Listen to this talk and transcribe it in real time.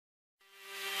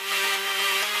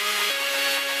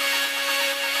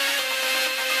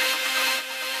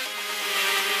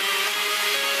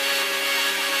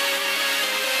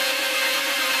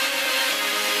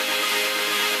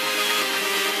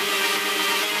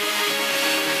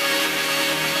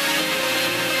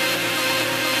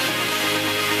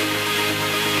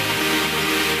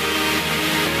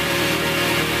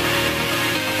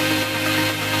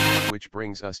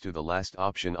brings us to the last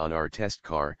option on our test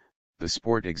car, the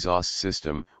Sport exhaust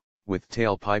system, with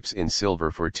tailpipes in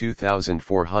silver for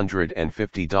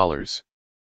 $2,450.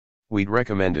 We'd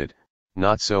recommend it,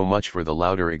 not so much for the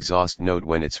louder exhaust note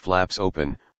when its flaps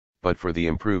open, but for the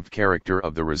improved character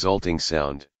of the resulting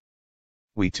sound.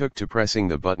 We took to pressing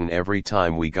the button every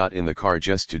time we got in the car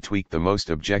just to tweak the most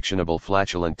objectionable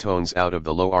flatulent tones out of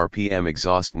the low RPM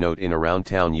exhaust note in around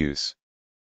town use.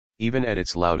 Even at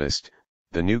its loudest,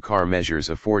 the new car measures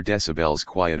a 4 decibels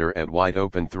quieter at wide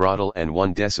open throttle and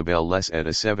 1 decibel less at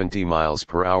a 70 miles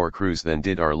per hour cruise than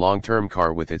did our long-term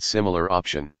car with its similar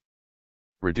option.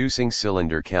 Reducing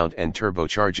cylinder count and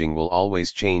turbocharging will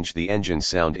always change the engine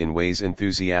sound in ways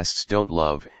enthusiasts don't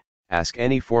love. Ask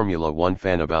any Formula One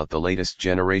fan about the latest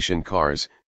generation cars,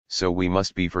 so we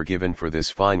must be forgiven for this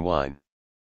fine wine.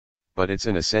 But it's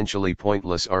an essentially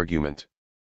pointless argument.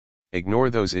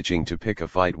 Ignore those itching to pick a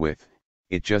fight with,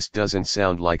 it just doesn't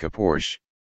sound like a Porsche.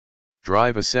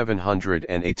 Drive a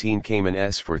 718 Cayman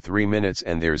S for 3 minutes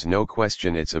and there's no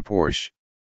question it's a Porsche.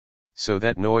 So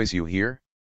that noise you hear?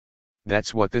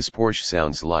 That's what this Porsche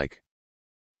sounds like.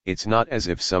 It's not as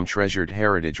if some treasured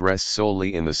heritage rests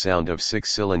solely in the sound of 6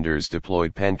 cylinders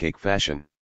deployed pancake fashion.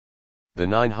 The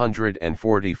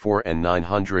 944 and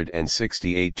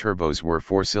 968 turbos were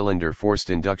 4-cylinder forced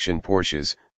induction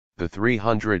Porsches, the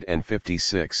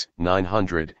 356,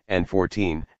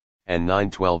 914, and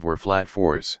 912 were flat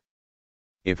 4s.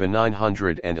 If a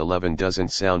 911 doesn't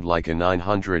sound like a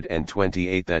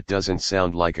 928, that doesn't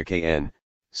sound like a Cayenne,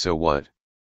 so what?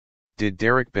 Did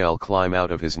Derek Bell climb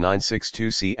out of his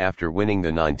 962C after winning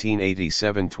the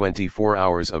 1987 24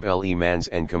 Hours of Le Mans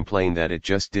and complain that it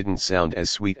just didn't sound as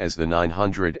sweet as the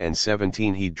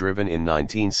 917 he'd driven in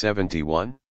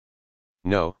 1971?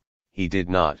 No, he did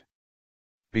not.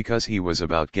 Because he was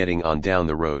about getting on down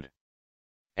the road.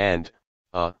 And,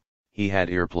 he had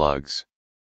earplugs.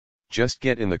 Just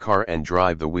get in the car and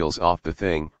drive the wheels off the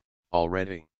thing,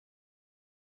 already.